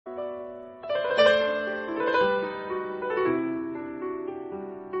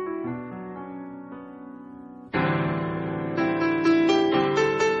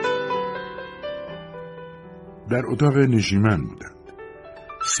در اتاق نشیمن بودند.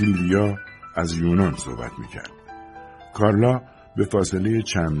 سیلویا از یونان صحبت میکرد. کارلا به فاصله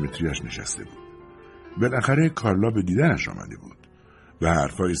چند متریش نشسته بود. بالاخره کارلا به دیدنش آمده بود و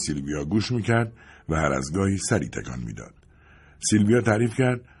حرفای سیلویا گوش میکرد و هر از گاهی سری تکان میداد. سیلویا تعریف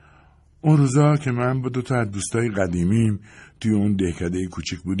کرد اون روزا که من با 2 از دوستای قدیمیم توی اون دهکده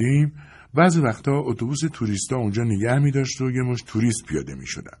کوچیک بودیم، بعضی وقتا اتوبوس توریستا اونجا نگه می‌داشت و یه مشت توریست پیاده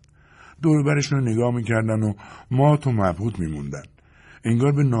می‌شدن. دور و برشون رو نگاه می‌کردن و مات و مبهوت می‌موندن.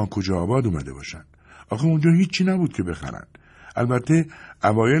 انگار به ناکجا آباد اومده باشن. آخه اونجا هیچی نبود که بخرن. البته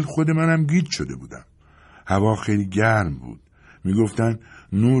اوایل خود منم گیج شده بودم. هوا خیلی گرم بود. میگفتن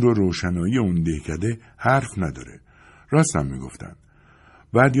نور و روشنایی اون دهکده حرف نداره. راستم میگفتن.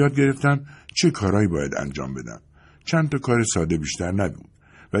 بعد یاد گرفتم چه کارهایی باید انجام بدم. چند تا کار ساده بیشتر نبود.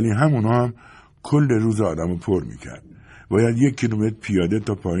 ولی همونا هم کل روز آدمو پر میکرد. باید 1 کیلومتر پیاده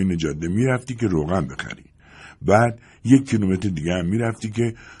تا پایین جاده میرفتی که روغن بخری. بعد 1 کیلومتر دیگه هم میرفتی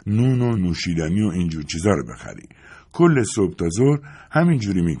که نون و نوشیدنی و اینجور چیزا رو بخری. کل صبح تا ظهر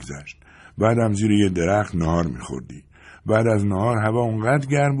همینجوری میگذشت. بعد هم زیر یه درخت نهار میخوردی. بعد از نهار هوا اونقدر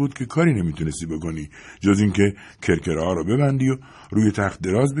گرم بود که کاری نمیتونستی بکنی جز اینکه کرکره ها رو ببندی و روی تخت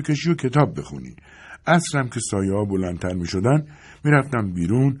دراز بکشی و کتاب بخونی. عصرم که سایه ها بلندتر میشدن میرفتم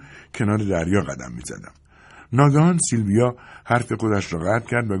بیرون کنار دریا قدم میزدم. ناگهان سیلویا حرف خودش را قطع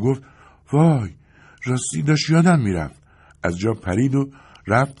کرد و گفت وای راستی داشت یادم میرفت. از جا پرید و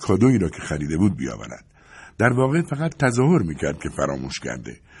رفت کادویی را که خریده بود بیاورد. در واقع فقط تظاهر میکرد که فراموش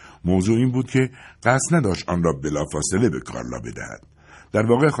کرده. موضوع این بود که قصد نداشت آن را بلافاصله به کارلا بدهد. در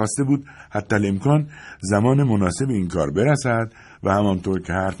واقع خواسته بود حتی الامکان زمان مناسب این کار برسد و همانطور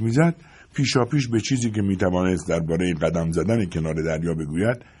که حرف میزد پیشاپیش به چیزی که میتوانست درباره قدم زدن کنار دریا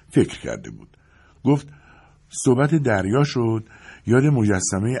بگوید فکر کرده بود. گفت صحبت دریا شد، یاد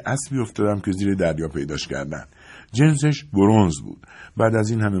مجسمه اسبی افتادم که زیر دریا پیداش کردن. جنسش برنز بود. بعد از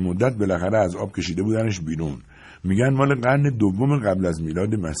این همه مدت بالاخره از آب کشیده بودنش بیرون. میگن مال قرن 2 قبل از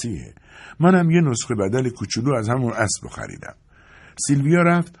میلاد مسیحه. منم یه نسخه بدل کوچولو از همون اسب خریدم. سیلویا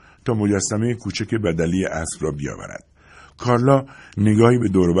رفت تا مجسمه کوچک بدلی اسب را بیاورد. کارلا نگاهی به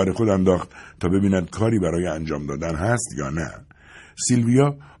دور و بر خود انداخت تا ببیند کاری برای انجام دادن هست یا نه.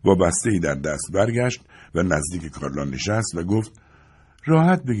 سیلویا با بسته‌ای در دست برگشت و نزدیک کارلا نشست و گفت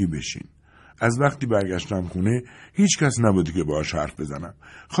راحت بگی بشین. از وقتی برگشتم خونه هیچ کس نبودی که باهاش حرف بزنم.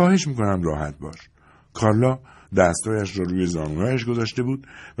 خواهش میکنم راحت باش. کارلا دستایش را روی زانوهایش گذاشته بود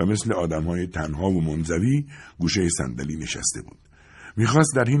و مثل آدمهای تنها و منزوی گوشه صندلی نشسته بود.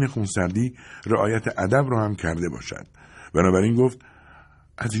 میخواست در حین خونسردی رعایت ادب را هم کرده باشد. بنابراین گفت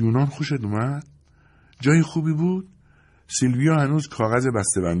از یونان خوشت اومد؟ جای خوبی بود؟ سیلویا هنوز کاغذ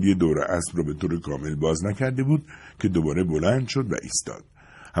بسته‌بندی دور اسب را به طور کامل باز نکرده بود که دوباره بلند شد و ایستاد.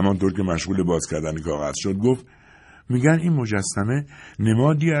 همانطور که مشغول باز کردن کاغذ شد گفت میگن این مجسمه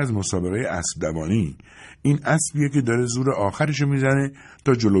نمادی از مسابقه اسب دوانی. این اسبیه که داره زور آخرشو میزنه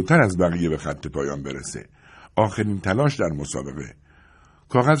تا جلوتر از بقیه به خط پایان برسه. آخرین تلاش در مسابقه.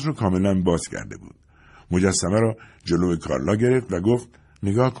 کاغذ رو کاملا باز کرده بود. مجسمه را جلوی کارلا گرفت و گفت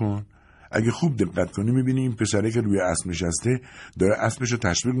نگاه کن. اگه خوب دقت کنی میبینی این پسره که روی اسب نشسته داره اسبشو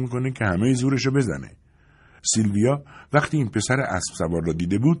تشویق میکنه که همه زورشو بزنه. سیلویا وقتی این پسر اسب سوار را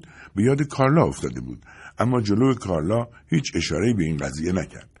دیده بود به یاد کارلا افتاده بود، اما جلوی کارلا هیچ اشاره‌ای به این قضیه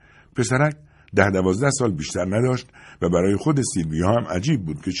نکرد. پسرک 10-12 سال بیشتر نداشت و برای خود سیلویا هم عجیب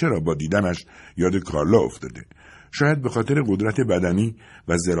بود که چرا با دیدنش یاد کارلا افتاده. شاید به خاطر قدرت بدنی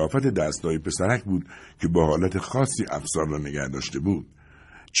و ظرافت دستای پسرک بود که با حالت خاصی افسار را نگه داشته بود.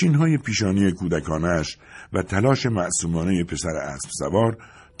 چینهای پیشانی کودکانش و تلاش معصومانه پسر اسب سوار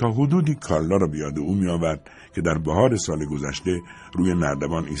تا حدودی کارلا را بیاد او می آورد که در بهار سال گذشته روی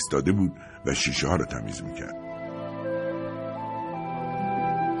نردبان ایستاده بود و شیشه ها را تمیز می کرد.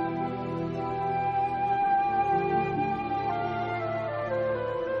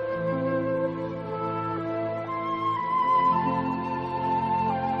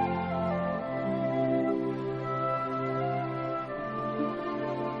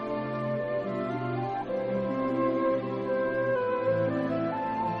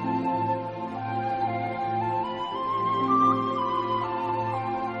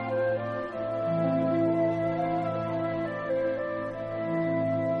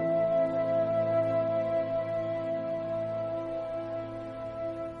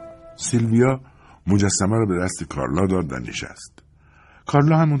 سیلویا مجسمه را به دست کارلا داد و نشست.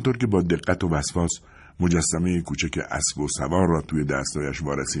 کارلا همونطور که با دقت و وسواس مجسمه کوچک اسب و سوار را توی دستایش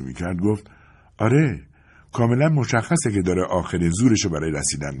وارسی میکرد گفت آره کاملا مشخصه که داره آخر زورشو برای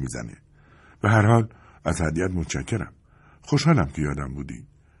رسیدن میزنه. به هر حال از هدیه‌ات متشکرم. خوشحالم که یادم بودی.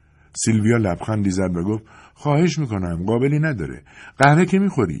 سیلویا لبخندی زد و گفت خواهش میکنم، قابلی نداره. قهوه که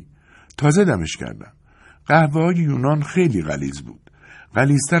میخوری؟ تازه دمش کردم. قهوه‌های یونان خیلی غلیظ بود.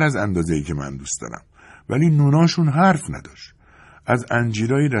 غلیظتر از اندازه‌ای که من دوست دارم. ولی نوناشون حرف نداشت. از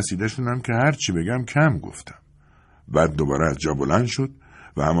انجیرای رسیده‌شونم که هر چی بگم کم گفتم. بعد دوباره از جا بلند شد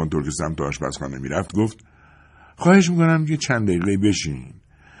و همانطور که سمت آشپزخانه میرفت گفت خواهش میکنم یه چند دقیقه بشین.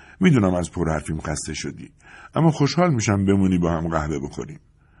 میدونم از پرحرفیم خسته شدی، اما خوشحال میشم بمونی با هم قهوه بخوریم.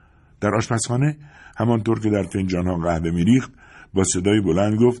 در آشپزخانه همانطور که در فنجان‌ها قهوه میریخت با صدای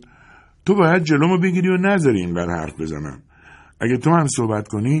بلند گفت تو باید جلومو بگیری و نذاری اینقدر حرف بزنم. اگه تو هم صحبت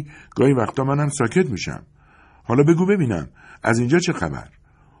کنی گاهی وقتا منم ساکت میشم. حالا بگو ببینم از اینجا چه خبر؟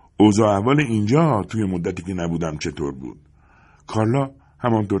 اوضاع احوال اینجا توی مدتی که نبودم چطور بود؟ کارلا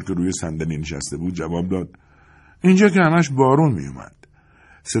همانطور که روی صندلی نشسته بود جواب داد اینجا که همش بارون میومد.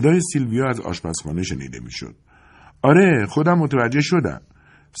 صدای سیلویا از آشپزخانه شنیده میشد. آره خودم متوجه شدم.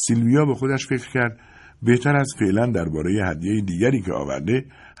 سیلویا با خودش فکر کرد بهتر از فعلا درباره هدیه دیگری که آورده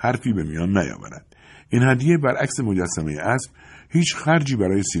حرفی به میان نیاورد. این هدیه برعکس مجسمه اسب هیچ خرجی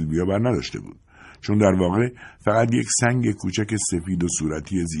برای سیلویا بر نداشته بود، چون در واقع فقط یک سنگ کوچک سفید و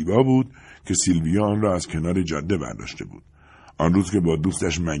صورتی زیبا بود که سیلویا آن را از کنار جاده برداشته بود. آن روز که با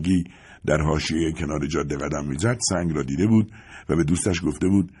دوستش مگی در حاشیه کنار جاده قدم میزد سنگ را دیده بود و به دوستش گفته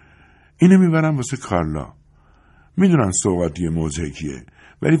بود اینو میبرم واسه کارلا. میدونم سوغاتی مضحکیه،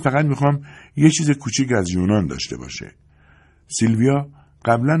 ولی فقط میخوام یه چیز کوچیک از یونان داشته باشه. سیلویا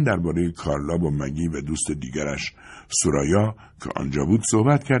قبلا درباره کارلا با مگی و دوست دیگرش سورایا که آنجا بود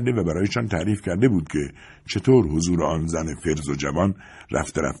صحبت کرده و برایشان تعریف کرده بود که چطور حضور آن زن فرز و جوان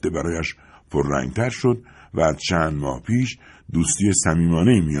رفته رفته برایش پررنگتر شد و از چند ماه پیش دوستی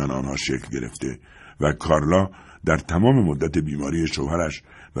صمیمانه میان آنها شکل گرفته و کارلا در تمام مدت بیماری شوهرش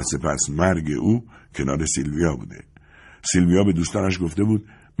و سپس مرگ او کنار سیلویا بوده. سیلویا به دوستانش گفته بود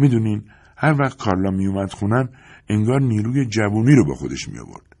میدونین هر وقت کارلا میومد خونم انگار نیروی جوونی رو با خودش می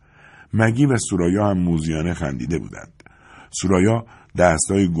آورد. مگی و سورایا هم موزیانه خندیده بودند. سورایا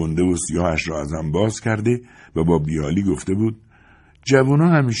دستای گنده و سیاهش را از هم باز کرده و با بیحالی گفته بود جوونا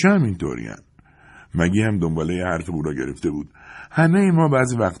همیشه همینطورین. مگی هم دنباله حرف او را گرفته بود همه ما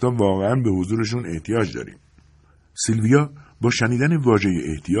بعضی وقتا واقعا به حضورشون احتیاج داریم. سیلویا با شنیدن واژه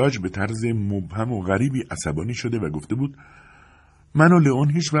احتیاج به طرز مبهم و غریبی عصبانی شده و گفته بود من و لئون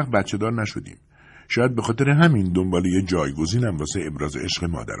هیچ وقت بچه دار نشدیم. شاید به خاطر همین دنبال یه جایگزینم واسه ابراز عشق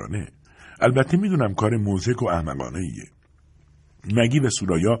مادرانه. البته میدونم کار موزیک و احمقانه ایه. مگی و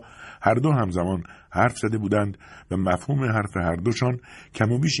سورایا هر دو همزمان حرف زده بودند و مفهوم حرف هر دوشان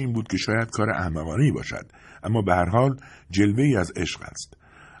کم و بیش این بود که شاید کار احمقانه‌ای باشد، اما به هر حال جلوه‌ای از عشق است.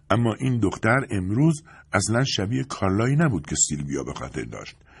 اما این دختر امروز اصلا شبیه کارلایی نبود که سیلویا به خاطر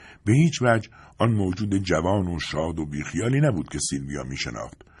داشت. به هیچ وجه آن موجود جوان و شاد و بیخیالی نبود که سیلویا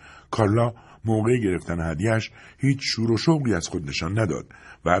میشناخت. کارلا موقع گرفتن هدیه‌اش هیچ شور و شوقی از خود نشان نداد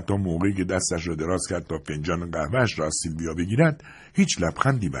و حتی موقعی که دستش را دراز کرد تا فنجان قهوه‌اش را از سیلویا بگیرد هیچ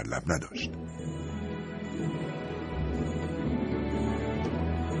لبخندی بر لب نداشت.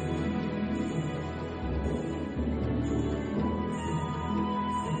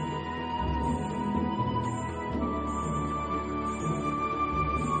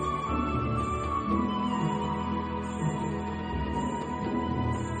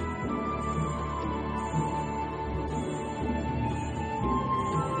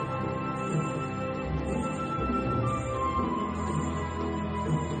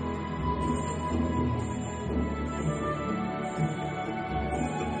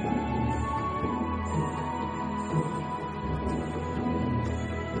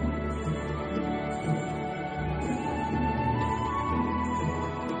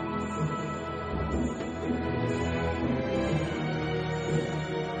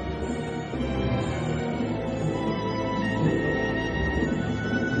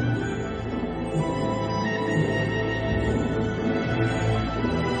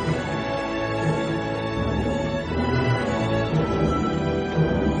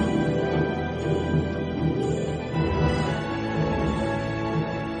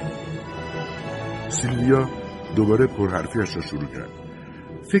 سیلویا دوباره پرحرفیش را شروع کرد.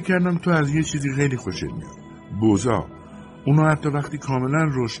 فکر کردم تو از یه چیزی خیلی خوشت میاد. بوزا. اونا حتی وقتی کاملا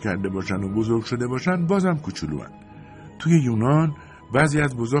رشد کرده باشن و بزرگ شده باشن بازم کوچولوان. توی یونان بعضی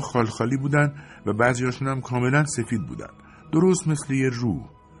از بوزا خالخالی بودن و بعضیاشون هم کاملا سفید بودن. درست مثل یه روح.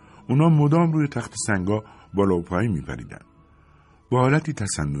 اونا مدام روی تخت سنگا بالا و پایین میپریدن. با حالتی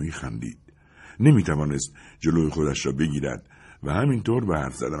تصنعی خندید. نمیتوانست جلوی خودش را بگیرد و همینطور به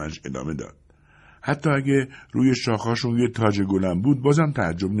حرف زدنش ادامه داد. حتی اگه روی شاخه‌شون یه تاج گلم بود بازم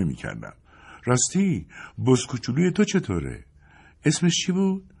تعجب نمی‌کردم. راستی بز کوچولوی تو چطوره؟ اسمش چی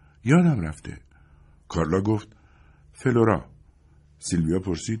بود؟ یادم رفته. کارلا گفت فلورا. سیلویا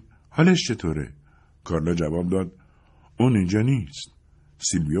پرسید حالش چطوره؟ کارلا جواب داد اون اینجا نیست.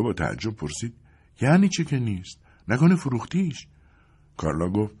 سیلویا با تعجب پرسید یعنی چه که نیست؟ نکنه فروختیش؟ کارلا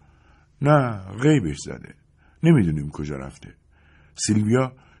گفت نه، غیبش زده. نمیدونیم کجا رفته.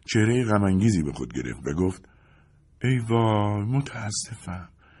 سیلویا چهره غم‌انگیزی به خود گرفت و گفت ای وای، متاسفم.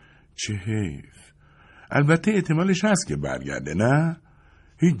 چه حیف. البته احتمالش هست که برگرده، نه؟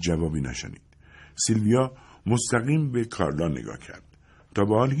 هیچ جوابی نشنید. سیلویا مستقیم به کارلا نگاه کرد. تا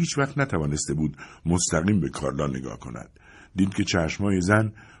به حال هیچ وقت نتوانسته بود مستقیم به کارلا نگاه کند. دید که چشمای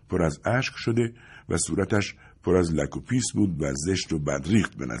زن پر از اشک شده و صورتش پر از لک و پیس بود و زشت و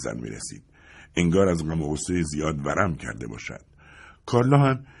بدریخت به نظر می رسید. انگار از غم و غصه زیاد ورم کرده باشد. کارلا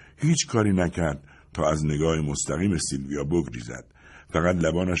هم هیچ کاری نکرد تا از نگاه مستقیم سیلویا بگریزد. فقط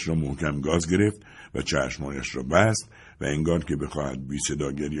لبانش را محکم گاز گرفت و چشمانش را بست و انگار که بخواهد بی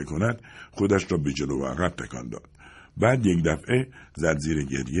صدا گریه کند خودش را به جلو و عقب تکان داد. بعد یک دفعه زد زیر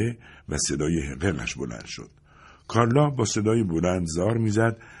گریه و صدای حقیقش بلند شد. کارلا با صدای بلند زار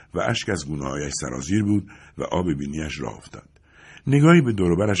میزد و اشک از گونه‌هایش سرازیر بود و آب بینیش راه افتاد. نگاهی به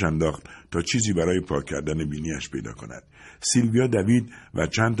دور و برش انداخت تا چیزی برای پاک کردن بینیش پیدا کند. سیلویا دوید و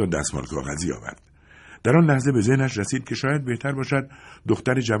چند تا دستمال کاغذی آورد. در آن لحظه به ذهنش رسید که شاید بهتر باشد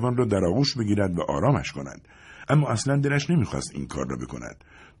دختر جوان را در آغوش بگیرد و آرامش کند. اما اصلا دلش نمیخواست این کار را بکند.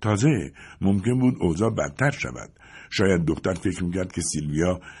 تازه ممکن بود اوضاع بدتر شود. شاید دختر فکر میکرد که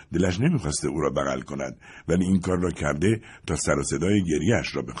سیلویا دلش نمیخواسته او را بغل کند، ولی این کار را کرده تا سر و صدای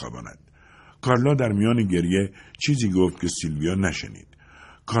گریه‌اش را بخواباند. کارلا در میان گریه چیزی گفت که سیلویا نشنید.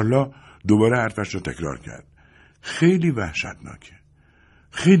 کارلا دوباره حرفش را تکرار کرد. خیلی وحشتناکه.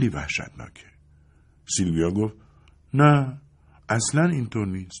 خیلی وحشتناکه. سیلویا گفت نه، اصلا اینطور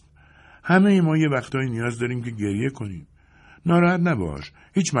نیست. همه ما یه وقتایی نیاز داریم که گریه کنیم. ناراحت نباش،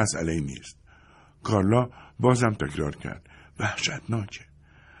 هیچ مسئله‌ای نیست. کارلا بازم تکرار کرد. وحشتناکه.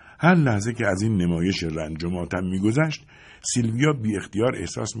 هر لحظه که از این نمایش رنج و ماتم می‌گذشت، سیلویا بی اختیار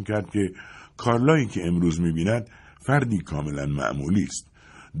احساس می‌کرد که کارلایی که امروز می‌بیند فردی کاملا معمولی است.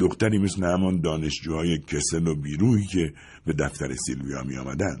 دختری مثل همان دانشجوهای کسل و بیروحی که به دفتر سیلویا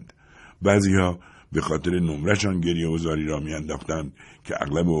می‌آمدند. بعضی‌ها به خاطر نمره‌شان گریه و زاری را می‌انداختند که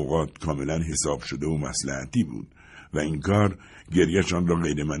اغلب اوقات کاملا حساب شده و مصلحتی بود و این کار گریه‌شان را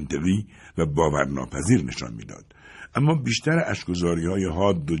غیر منطقی و باورناپذیر نشان می‌داد. اما بیشتر اشک‌وزاری‌های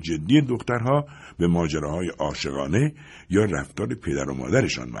حاد و جدی دخترها به ماجراهای عاشقانه یا رفتار پدر و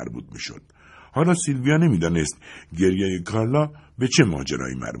مادرشان مربوط می‌شد. حالا سیلویا نمی‌دانست گریه کارلا به چه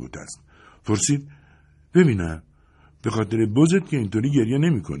ماجرایی مربوط است. پرسید ببینم، به خاطر بزت که اینطوری گریه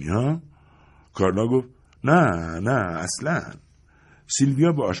نمی‌کنی ها؟ کارلا گفت نه اصلاً.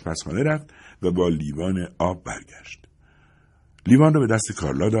 سیلویا به آشپزخانه رفت و با لیوان آب برگشت. لیوان را به دست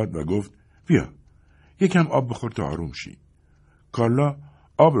کارلا داد و گفت بیا یکم آب بخور تا آروم شی. کارلا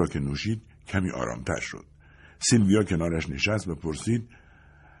آب را که نوشید کمی آرامتر شد. سیلویا کنارش نشست و پرسید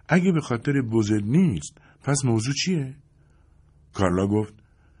اگه به خاطر بزرگ نیست پس موضوع چیه؟ کارلا گفت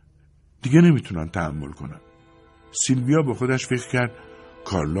دیگه نمیتونم تحمل کنم. سیلویا با خودش فکر کرد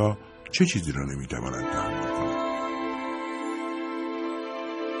کارلا چه چیزی را نمیتواند تحمل کند.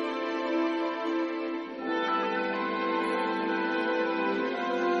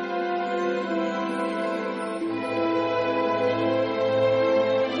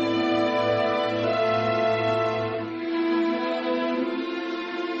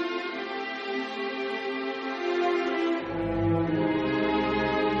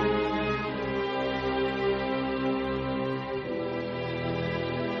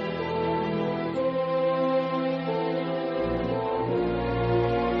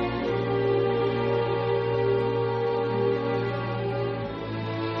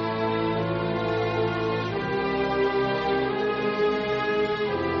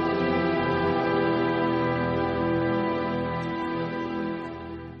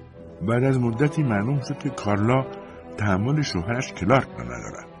 بعد از مدتی معلوم شد که کارلا تحمل شوهرش کلارک را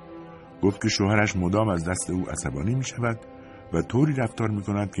ندارد. گفت که شوهرش مدام از دست او عصبانی می شود و طوری رفتار می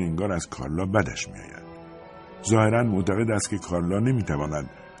کند که انگار از کارلا بدش می آید. ظاهراً معتقد است که کارلا نمی تواند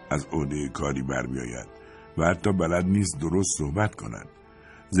از عهده کاری بر بیاید و حتی بلد نیست درست صحبت کند.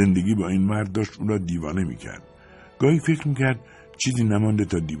 زندگی با این مرد داشت او را دیوانه می کرد. گاهی فکر می کرد چیزی نمانده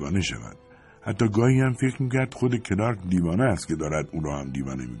تا دیوانه شود. حتی گاهی هم فکر می کرد خود کلارک دیوانه است که دارد او را هم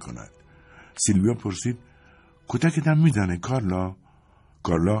دیوانه می کند. سیلویا پرسید کتکتم می زنه کارلا؟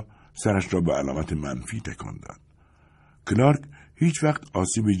 کارلا سرش را به علامت منفی تکان داد. کلارک هیچ وقت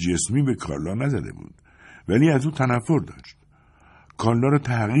آسیب جسمی به کارلا نزده بود، ولی از او تنفر داشت. کارلا را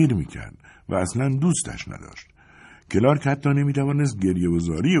تحقیر می کرد و اصلا دوستش نداشت. کلارک حتی نمیتوانست گریه و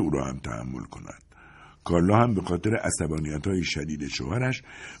زاری او را هم تحمل کند. کارلا هم به خاطر عصبانیت‌های شدید شوهرش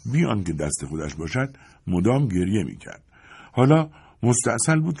بی آنکه دست خودش باشد مدام گریه میکرد. حالا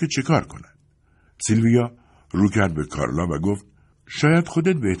مستعسل بود که چه کار کند. سیلویا رو کرد به کارلا و گفت شاید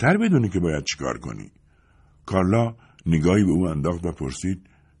خودت بهتر بدونی که باید چی کار کنی. کارلا نگاهی به او انداخت و پرسید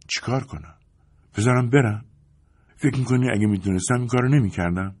چی کار کنم؟ بذارم برم؟ فکر میکنی اگه میتونستم این کارو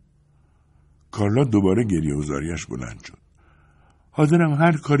نمیکردم؟ کارلا دوباره گریه و زاریش بلند شد. حاضرم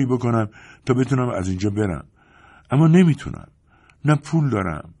هر کاری بکنم تا بتونم از اینجا برم، اما نمیتونم. نه پول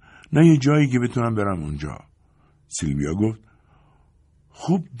دارم، نه یه جایی که بتونم برم اونجا. سیلویا گفت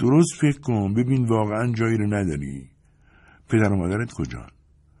خوب درست فکر کن ببین واقعا جایی رو نداری. پدر و مادرت کجان؟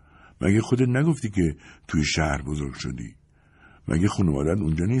 مگه خودت نگفتی که توی شهر بزرگ شدی؟ مگه خانواده‌ات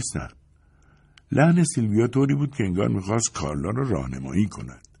اونجا نیستن؟ لحن سیلویا طوری بود که انگار میخواست کارلا رو راهنمایی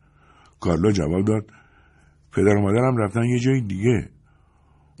کند. کارلا جواب داد پدر و مادرم رفتن یه جای دیگه.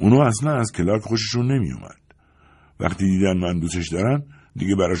 اونا اصلا از کلارک خوششون نمی اومد. وقتی دیدن من دوستش دارم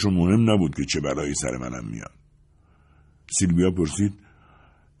دیگه براشون مهم نبود که چه بلایی سر منم میاد. سیلویا پرسید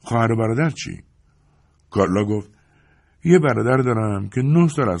خواهر و برادر چی؟ کارلا گفت یه برادر دارم که 9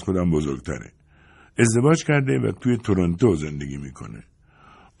 سال از خودم بزرگتره. ازدواج کرده و توی تورنتو زندگی میکنه.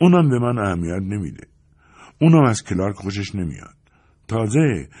 اونم به من اهمیت نمیده. اونم از کلارک خوشش نمیاد.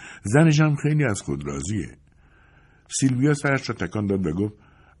 تازه زنش هم خیلی از خود راضیه. سیلویا سرش را تکان داد و گفت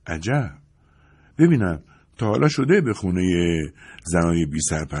عجب. ببینم تا حالا شده به خونه زنای بی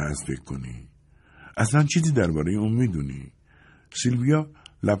سرپرست فکر کنی؟ اصلا چیزی درباره اون میدونی؟ سیلویا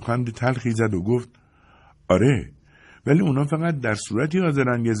لبخند تلخی زد و گفت آره، ولی اونا فقط در صورتی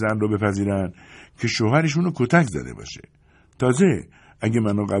حاضرن یه زن رو بپذیرن که شوهرشون رو کتک زده باشه. تازه اگه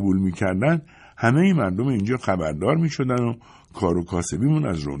منو قبول میکردن همه این مردم اینجا خبردار میشدن و کار و کاسبیمون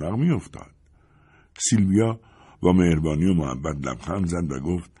از رونق میافتاد. سیلویا با مهربانی و محبت لبخند زد و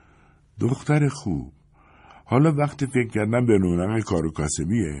گفت دختر خوب، حالا وقت فکر کردن به رونق کار و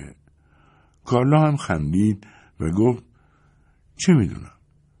کاسبیه؟ کارلا هم خندید و گفت چه میدونم،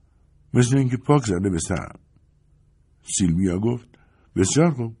 مثل اینکه پاک زده به سرم. سیلویا گفت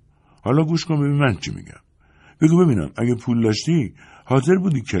بسیار خوب، حالا گوش کن ببین من چی میگم. بگو ببینم اگه پول داشتی حاضر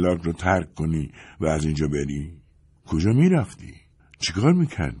بودی کلارک رو ترک کنی و از اینجا بری؟ کجا میرفتی؟ چیکار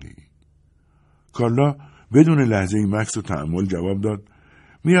میکردی؟ کارلا بدون لحظه مکث و تأمل جواب داد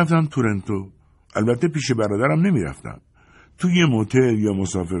میرفتم تورنتو. البته پیش برادرم نمیرفتم. توی یه موتل یا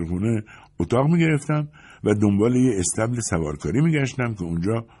مسافرخونه اتاق میگرفتم و دنبال یه استبل سوارکاری میگشتم که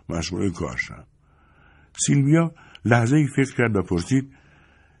اونجا مشغول کار شم. سیلویا لحظه‌ای فکر کرد و پرسید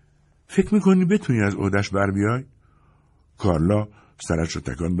فکر میکنی بتونی از عهده‌اش بر بیای؟ کارلا سرش رو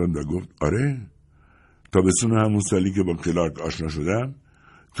تکان داد و گفت آره. تابستون همون سالی که با کلارک آشنا شدم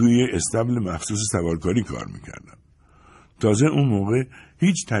توی یه استبل مخصوص سوارکاری کار میکردم. تازه اون موقع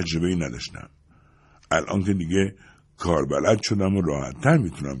هیچ تجربه‌ای نداشتم. الان که دیگه کاربلد شدم و راحت‌تر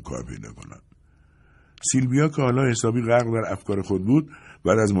میتونم کار پیدا کنم. سیلویا که حالا حسابی غرق در افکار خود بود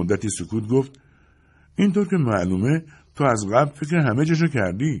بعد از مدتی سکوت گفت اینطور که معلومه تو از قبل فکر همه جشو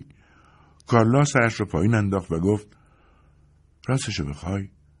کردی. کارلا سرش رو پایین انداخت و گفت راستشو بخوای؟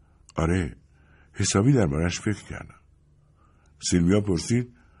 آره، حسابی دربارش فکر کردم. سیلویا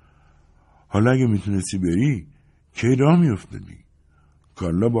پرسید حالا اگه میتونستی بری کی راه میافتادی؟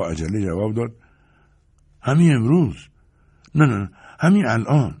 کارلا با عجله جواب داد همین امروز. نه همین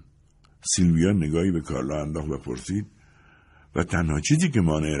الان. سیلویا نگاهی به کارلا انداخت و پرسید و تنها چیزی که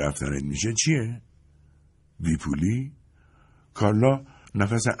مانع رفتنت میشه چیه؟ بیپولی؟ کارلا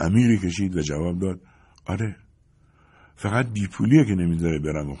نفس عمیقی کشید و جواب داد آره، فقط بیپولیه که نمیذاره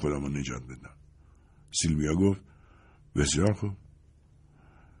برم و خودمو نجات بدم. سیلویا گفت بسیار خوب.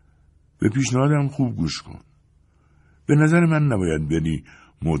 به پیشنهادم خوب گوش کن. به نظر من نباید بری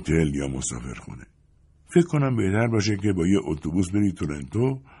موتل یا مسافرخونه. فکر کنم بهتر باشه که با یه اتوبوس بری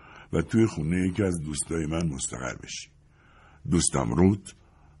تورنتو و توی خونه یکی از دوستای من مستقر بشی. دوستم روت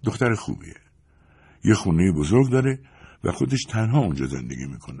دختر خوبیه. یه خونه بزرگ داره و خودش تنها اونجا زندگی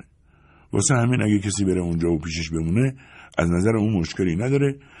میکنه. واسه همین اگه کسی بره اونجا و پیشش بمونه از نظر اون مشکلی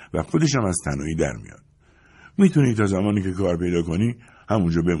نداره و خودش هم از تنهایی در میاد. میتونی تا زمانی که کار پیدا کنی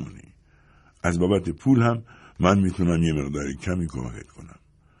همونجا بمونی. از بابت پول هم من میتونم یه مقدار کمی کمکت کنم.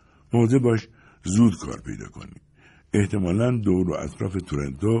 مواظب باش زود کار پیدا کنی. احتمالاً دور و اطراف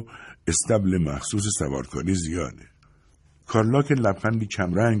تورنتو استبل مخصوص سوارکاری زیاده. کارلا که لبخندی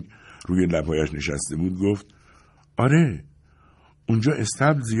کمرنگ روی لبهایش نشسته بود گفت آره، اونجا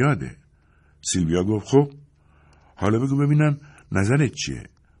استبل زیاده. سیلویا گفت خب حالا بگو ببینم نظرت چیه؟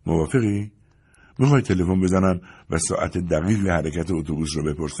 موافقی؟ میخوای تلفن بزنم و ساعت دقیق حرکت اتوبوس رو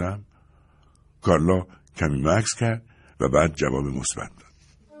بپرسم؟ کارلا کمی مکث کرد و بعد جواب مثبت داد.